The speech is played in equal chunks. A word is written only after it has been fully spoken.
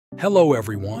Hello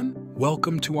everyone,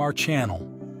 welcome to our channel.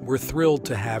 We're thrilled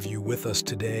to have you with us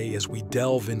today as we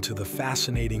delve into the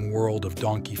fascinating world of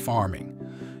donkey farming.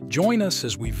 Join us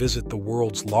as we visit the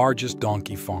world's largest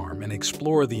donkey farm and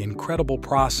explore the incredible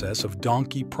process of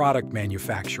donkey product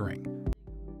manufacturing.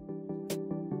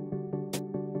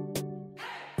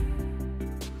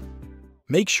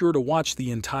 Make sure to watch the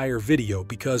entire video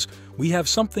because we have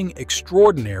something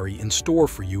extraordinary in store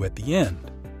for you at the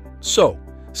end. So,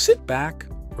 sit back,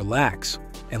 relax,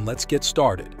 and let's get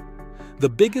started. The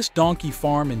biggest donkey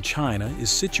farm in China is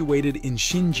situated in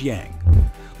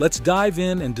Xinjiang. Let's dive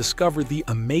in and discover the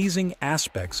amazing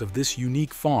aspects of this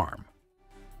unique farm.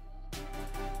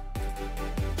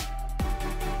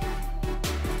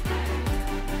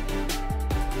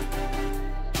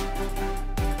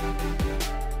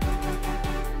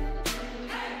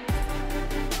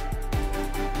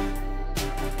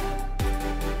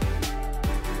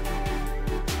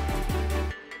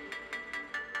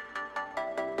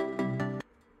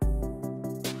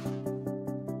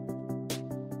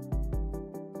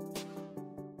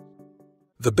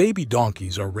 The baby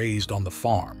donkeys are raised on the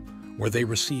farm, where they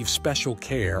receive special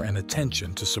care and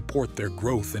attention to support their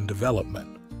growth and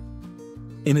development.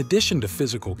 In addition to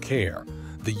physical care,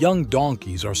 the young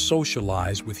donkeys are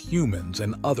socialized with humans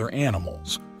and other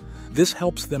animals. This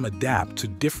helps them adapt to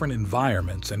different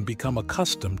environments and become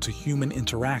accustomed to human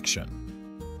interaction.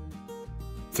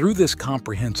 Through this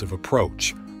comprehensive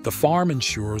approach, the farm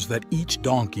ensures that each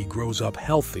donkey grows up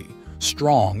healthy,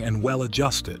 strong, and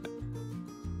well-adjusted.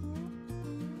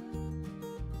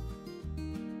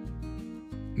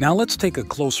 Now let's take a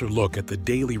closer look at the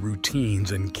daily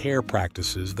routines and care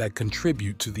practices that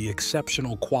contribute to the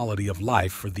exceptional quality of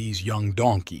life for these young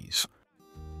donkeys.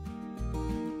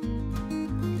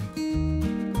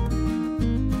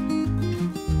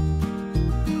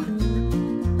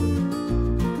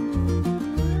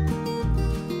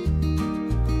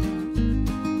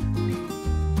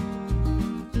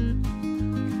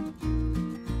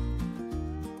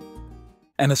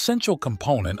 An essential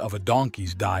component of a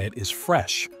donkey's diet is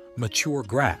fresh, mature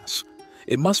grass.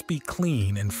 It must be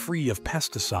clean and free of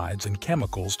pesticides and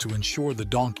chemicals to ensure the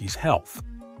donkey's health.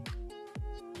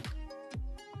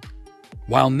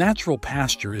 While natural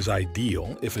pasture is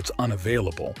ideal if it's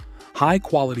unavailable,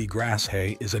 high-quality grass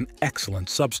hay is an excellent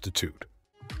substitute.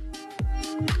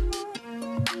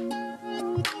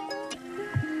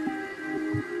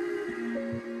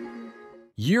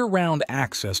 Year-round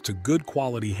access to good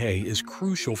quality hay is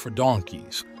crucial for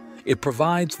donkeys. It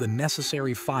provides the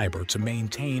necessary fiber to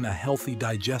maintain a healthy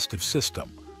digestive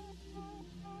system.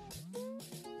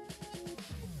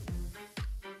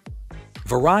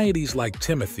 Varieties like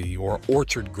Timothy or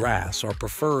orchard grass are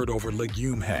preferred over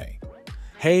legume hay.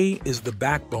 Hay is the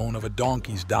backbone of a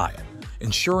donkey's diet,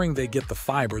 ensuring they get the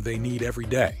fiber they need every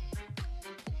day.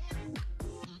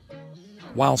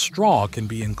 While straw can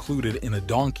be included in a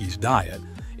donkey's diet,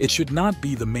 it should not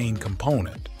be the main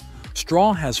component.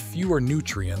 Straw has fewer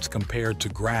nutrients compared to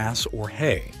grass or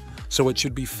hay, so it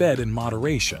should be fed in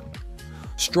moderation.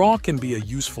 Straw can be a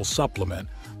useful supplement,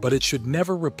 but it should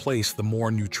never replace the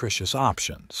more nutritious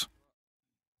options.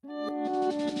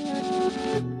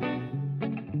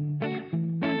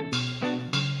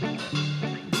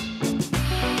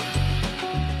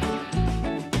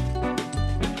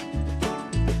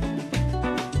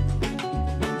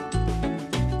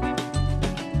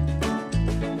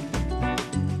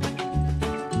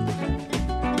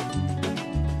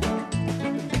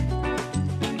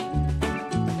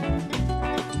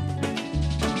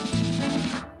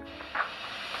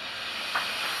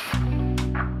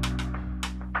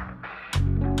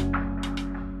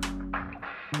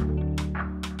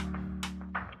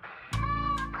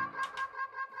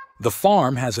 The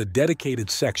farm has a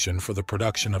dedicated section for the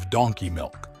production of donkey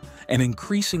milk, an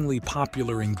increasingly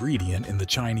popular ingredient in the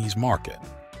Chinese market.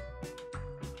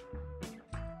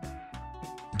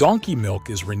 Donkey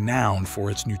milk is renowned for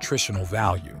its nutritional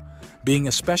value, being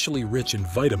especially rich in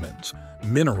vitamins,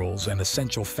 minerals, and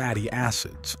essential fatty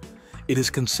acids. It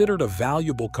is considered a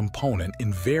valuable component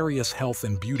in various health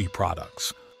and beauty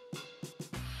products.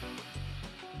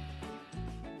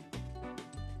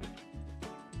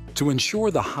 To ensure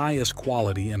the highest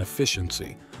quality and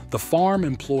efficiency, the farm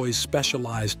employs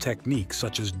specialized techniques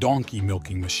such as donkey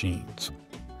milking machines.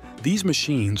 These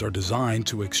machines are designed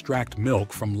to extract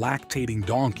milk from lactating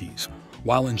donkeys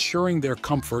while ensuring their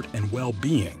comfort and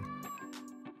well-being.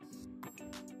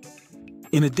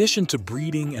 In addition to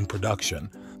breeding and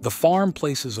production, the farm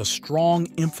places a strong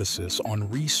emphasis on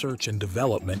research and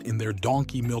development in their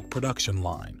donkey milk production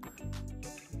line.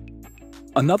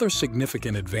 Another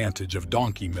significant advantage of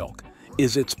donkey milk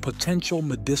is its potential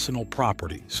medicinal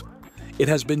properties. It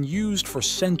has been used for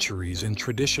centuries in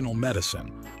traditional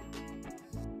medicine,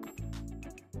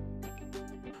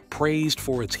 praised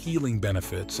for its healing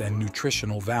benefits and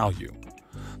nutritional value.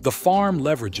 The farm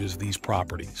leverages these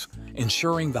properties,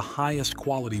 ensuring the highest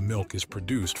quality milk is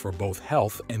produced for both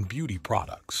health and beauty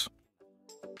products.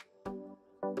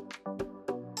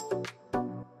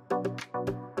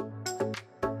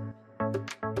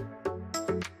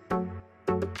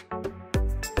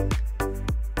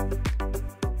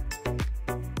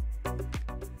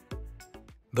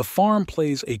 The farm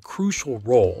plays a crucial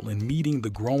role in meeting the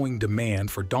growing demand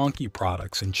for donkey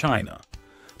products in China.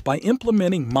 By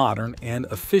implementing modern and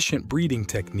efficient breeding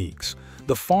techniques,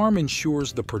 the farm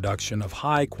ensures the production of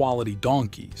high-quality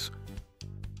donkeys.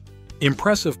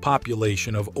 Impressive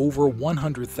population of over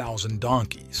 100,000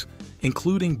 donkeys,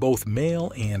 including both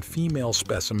male and female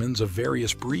specimens of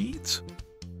various breeds.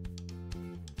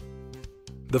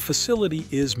 The facility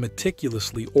is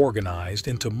meticulously organized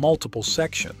into multiple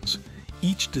sections,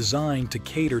 each designed to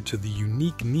cater to the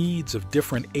unique needs of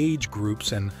different age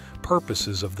groups and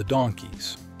purposes of the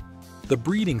donkeys. The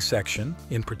breeding section,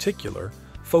 in particular,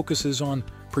 focuses on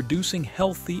producing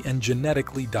healthy and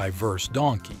genetically diverse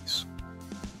donkeys.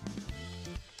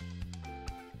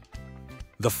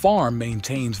 The farm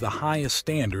maintains the highest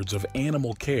standards of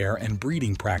animal care and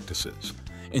breeding practices,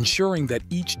 ensuring that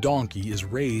each donkey is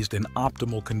raised in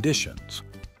optimal conditions.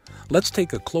 Let's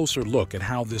take a closer look at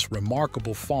how this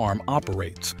remarkable farm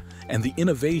operates and the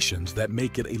innovations that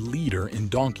make it a leader in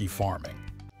donkey farming.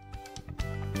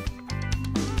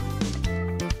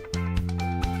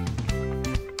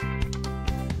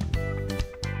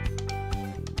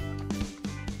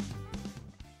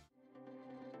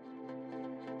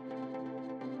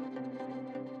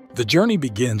 The journey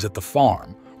begins at the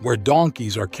farm, where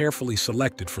donkeys are carefully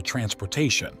selected for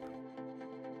transportation.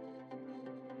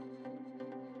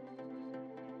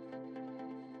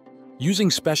 Using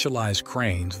specialized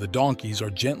cranes, the donkeys are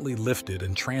gently lifted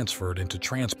and transferred into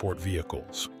transport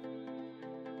vehicles.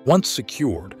 Once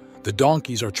secured, the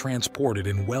donkeys are transported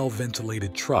in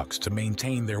well-ventilated trucks to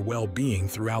maintain their well-being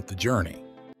throughout the journey.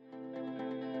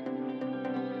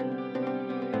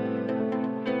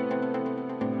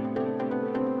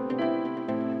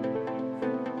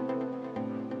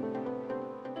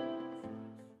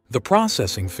 The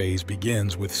processing phase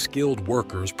begins with skilled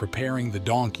workers preparing the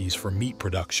donkeys for meat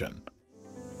production.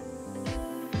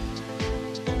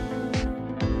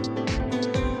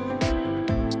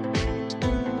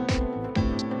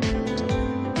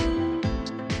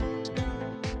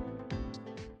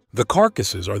 The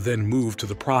carcasses are then moved to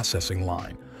the processing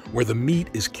line, where the meat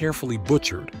is carefully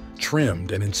butchered,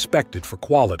 trimmed, and inspected for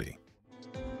quality.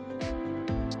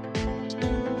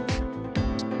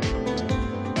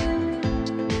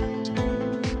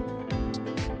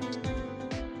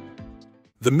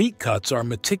 The meat cuts are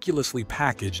meticulously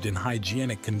packaged in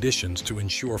hygienic conditions to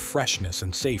ensure freshness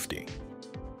and safety.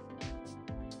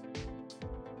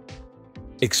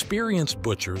 Experienced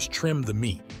butchers trim the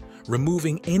meat,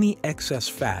 removing any excess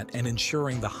fat and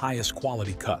ensuring the highest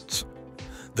quality cuts.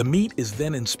 The meat is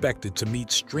then inspected to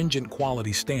meet stringent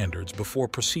quality standards before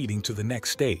proceeding to the next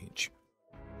stage.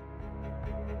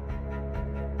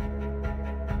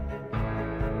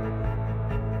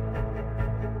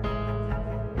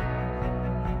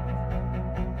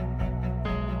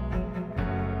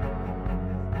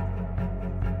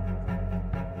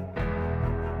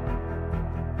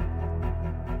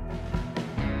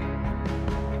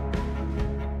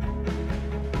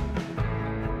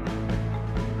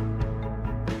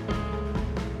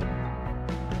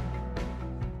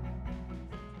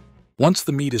 Once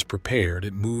the meat is prepared,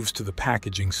 it moves to the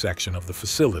packaging section of the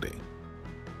facility.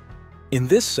 In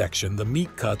this section, the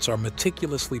meat cuts are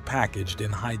meticulously packaged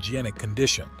in hygienic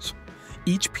conditions.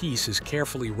 Each piece is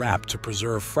carefully wrapped to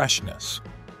preserve freshness.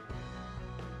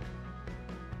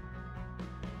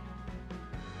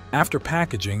 After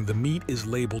packaging, the meat is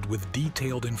labeled with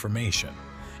detailed information,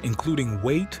 including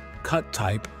weight, cut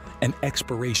type, and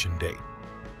expiration date.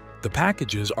 The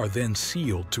packages are then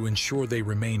sealed to ensure they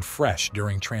remain fresh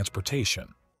during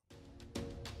transportation.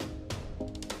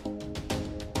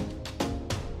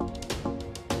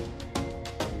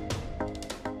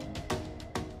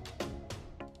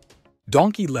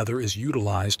 Donkey leather is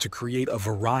utilized to create a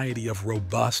variety of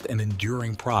robust and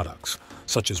enduring products,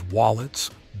 such as wallets,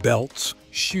 belts,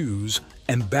 shoes,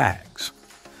 and bags.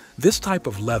 This type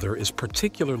of leather is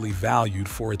particularly valued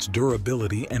for its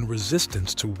durability and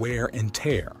resistance to wear and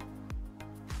tear.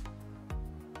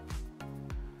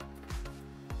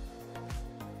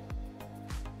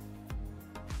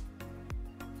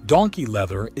 Donkey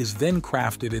leather is then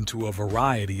crafted into a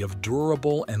variety of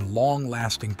durable and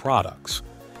long-lasting products.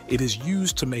 It is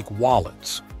used to make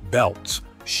wallets, belts,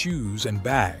 shoes, and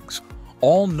bags,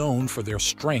 all known for their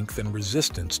strength and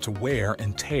resistance to wear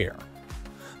and tear.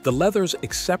 The leather's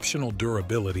exceptional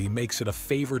durability makes it a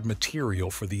favored material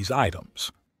for these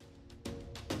items.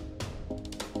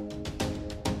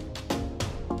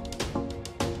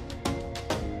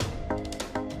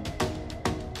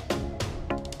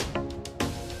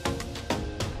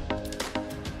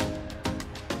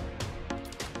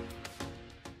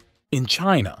 In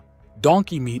China,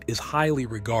 donkey meat is highly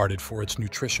regarded for its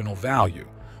nutritional value,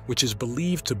 which is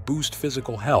believed to boost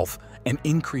physical health and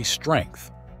increase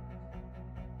strength.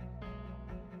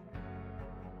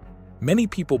 Many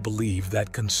people believe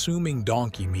that consuming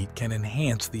donkey meat can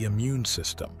enhance the immune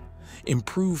system,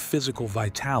 improve physical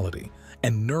vitality,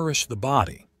 and nourish the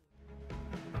body.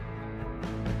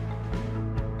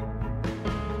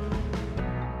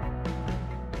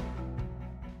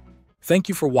 Thank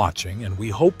you for watching, and we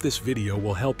hope this video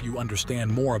will help you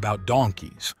understand more about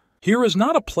donkeys. Here is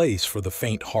not a place for the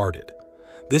faint-hearted.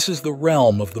 This is the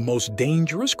realm of the most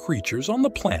dangerous creatures on the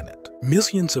planet.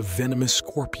 Millions of venomous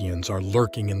scorpions are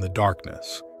lurking in the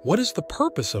darkness. What is the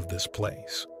purpose of this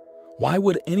place? Why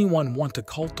would anyone want to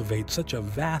cultivate such a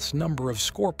vast number of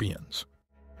scorpions?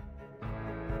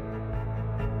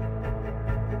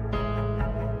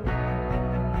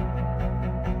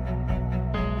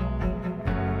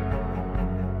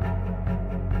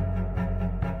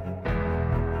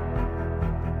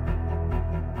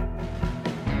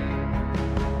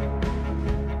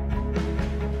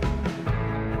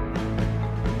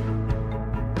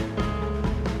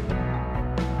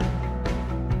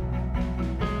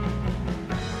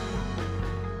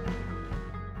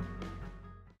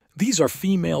 These are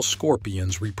female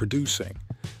scorpions reproducing.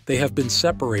 They have been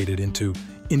separated into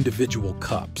individual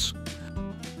cups.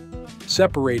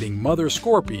 Separating mother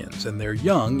scorpions and their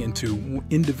young into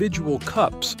individual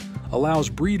cups allows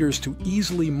breeders to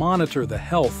easily monitor the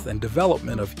health and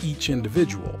development of each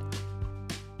individual.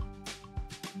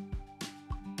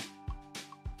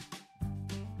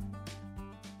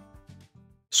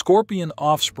 Scorpion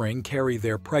offspring carry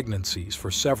their pregnancies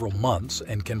for several months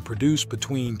and can produce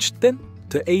between 10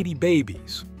 to 80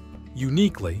 babies.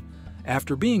 Uniquely,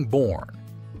 after being born,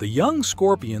 the young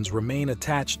scorpions remain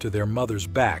attached to their mother's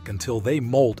back until they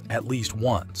molt at least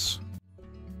once.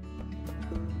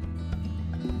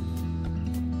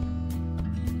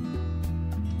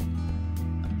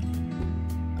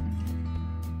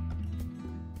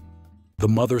 The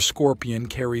mother scorpion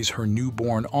carries her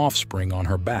newborn offspring on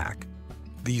her back.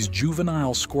 These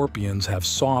juvenile scorpions have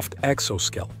soft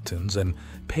exoskeletons and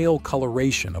pale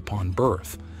coloration upon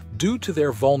birth. Due to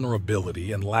their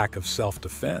vulnerability and lack of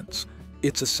self-defense,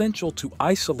 it's essential to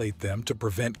isolate them to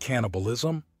prevent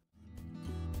cannibalism.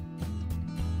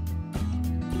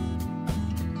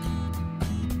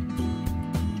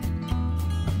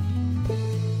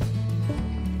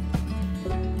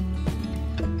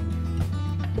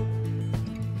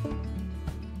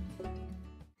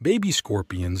 Baby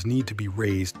scorpions need to be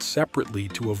raised separately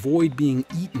to avoid being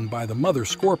eaten by the mother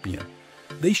scorpion.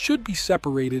 They should be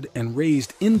separated and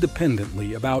raised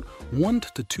independently about 1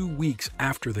 to 2 weeks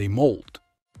after they molt.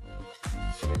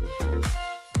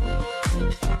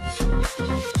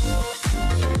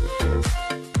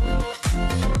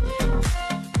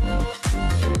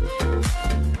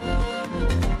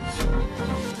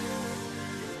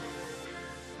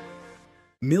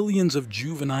 Millions of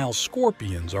juvenile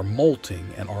scorpions are molting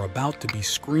and are about to be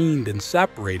screened and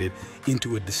separated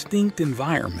into a distinct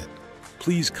environment.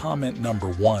 Please comment number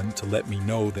 1 to let me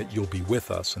know that you'll be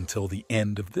with us until the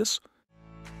end of this.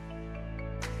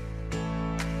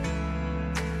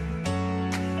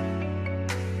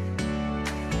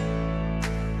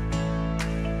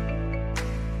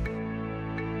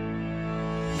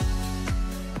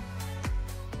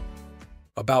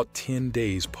 About 10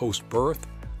 days post-birth,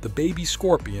 the baby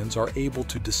scorpions are able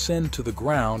to descend to the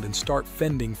ground and start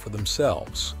fending for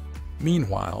themselves.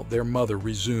 Meanwhile, their mother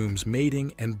resumes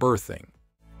mating and birthing.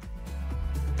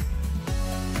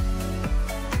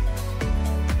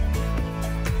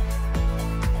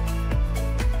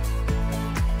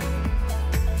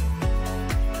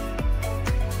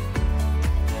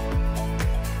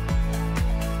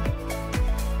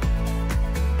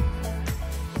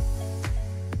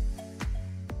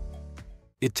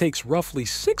 It takes roughly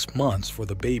 6 months for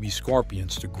the baby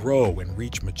scorpions to grow and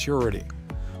reach maturity.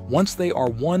 Once they are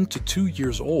 1 to 2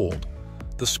 years old,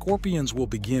 the scorpions will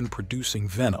begin producing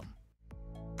venom.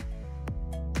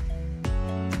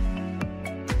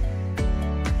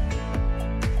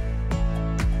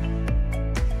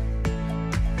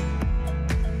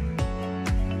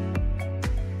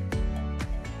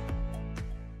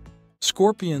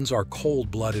 Scorpions are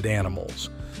cold-blooded animals,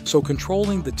 so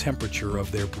controlling the temperature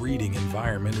of their breeding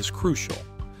environment is crucial.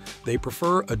 They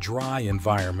prefer a dry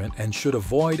environment and should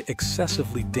avoid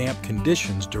excessively damp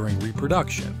conditions during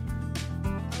reproduction.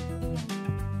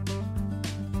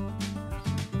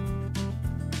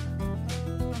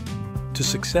 To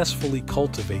successfully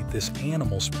cultivate this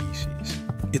animal species,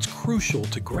 it's crucial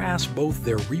to grasp both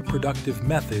their reproductive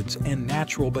methods and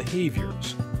natural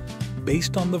behaviors.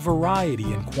 Based on the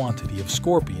variety and quantity of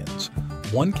scorpions,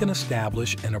 one can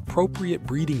establish an appropriate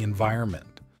breeding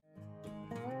environment.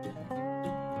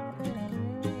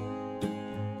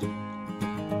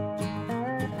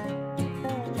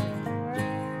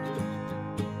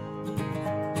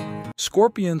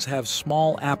 Scorpions have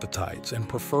small appetites and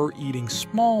prefer eating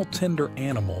small, tender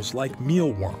animals like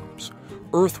mealworms,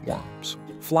 earthworms,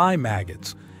 fly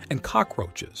maggots, and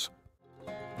cockroaches.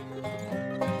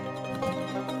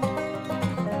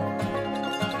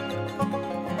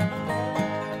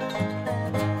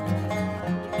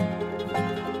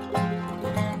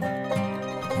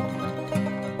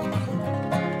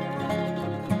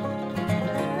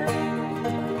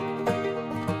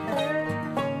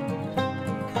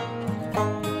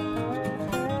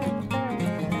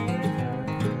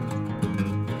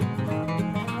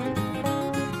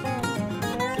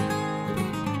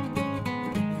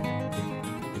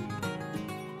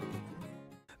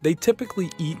 They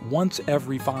typically eat once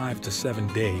every 5 to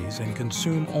 7 days and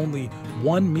consume only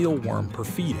one mealworm per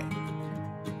feeding.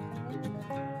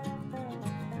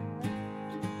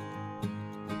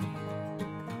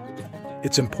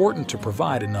 It's important to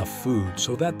provide enough food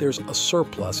so that there's a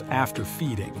surplus after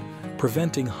feeding,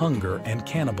 preventing hunger and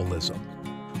cannibalism.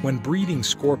 When breeding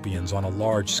scorpions on a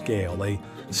large scale, a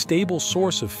stable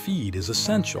source of feed is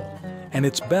essential, and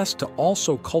it's best to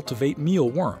also cultivate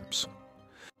mealworms.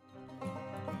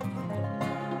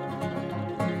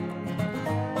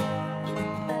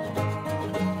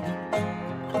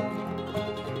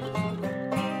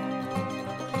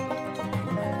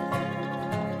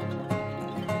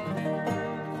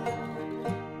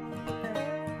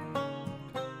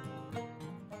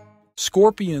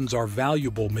 Scorpions are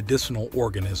valuable medicinal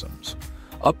organisms.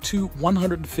 Up to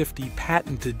 150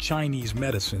 patented Chinese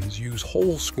medicines use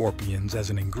whole scorpions as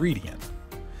an ingredient.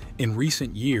 In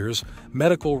recent years,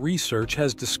 medical research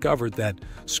has discovered that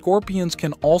scorpions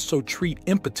can also treat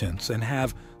impotence and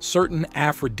have certain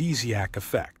aphrodisiac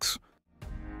effects.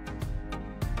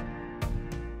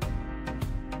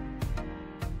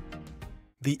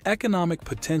 The economic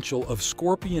potential of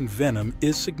scorpion venom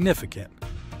is significant,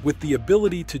 with the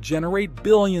ability to generate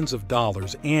billions of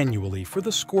dollars annually for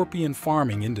the scorpion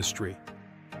farming industry.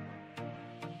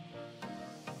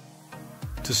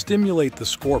 To stimulate the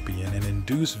scorpion and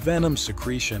induce venom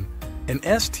secretion,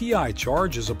 an STI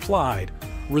charge is applied,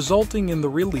 resulting in the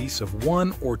release of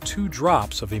 1 or 2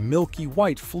 drops of a milky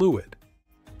white fluid.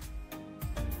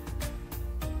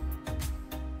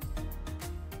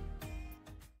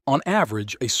 On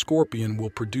average, a scorpion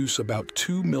will produce about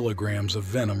 2 milligrams of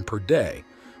venom per day,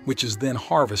 which is then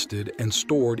harvested and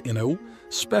stored in a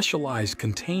specialized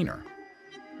container.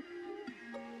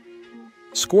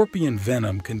 Scorpion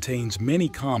venom contains many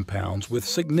compounds with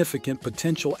significant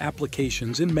potential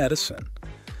applications in medicine.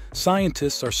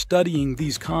 Scientists are studying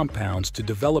these compounds to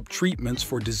develop treatments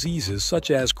for diseases such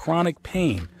as chronic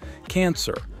pain,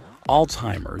 cancer,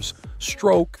 Alzheimer's,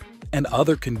 stroke, and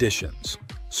other conditions.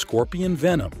 Scorpion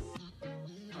venom.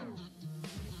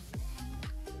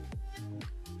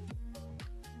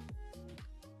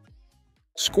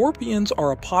 Scorpions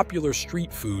are a popular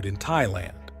street food in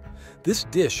Thailand. This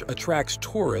dish attracts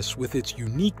tourists with its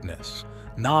uniqueness,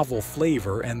 novel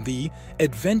flavor, and the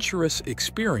adventurous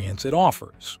experience it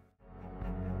offers.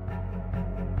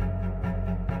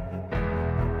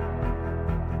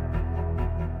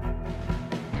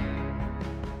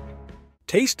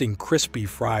 Tasting crispy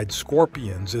fried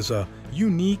scorpions is a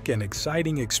unique and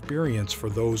exciting experience for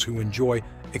those who enjoy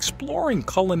exploring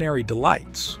culinary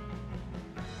delights.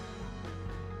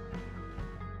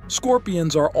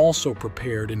 Scorpions are also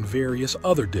prepared in various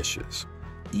other dishes.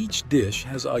 Each dish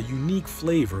has a unique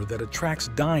flavor that attracts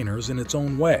diners in its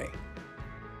own way.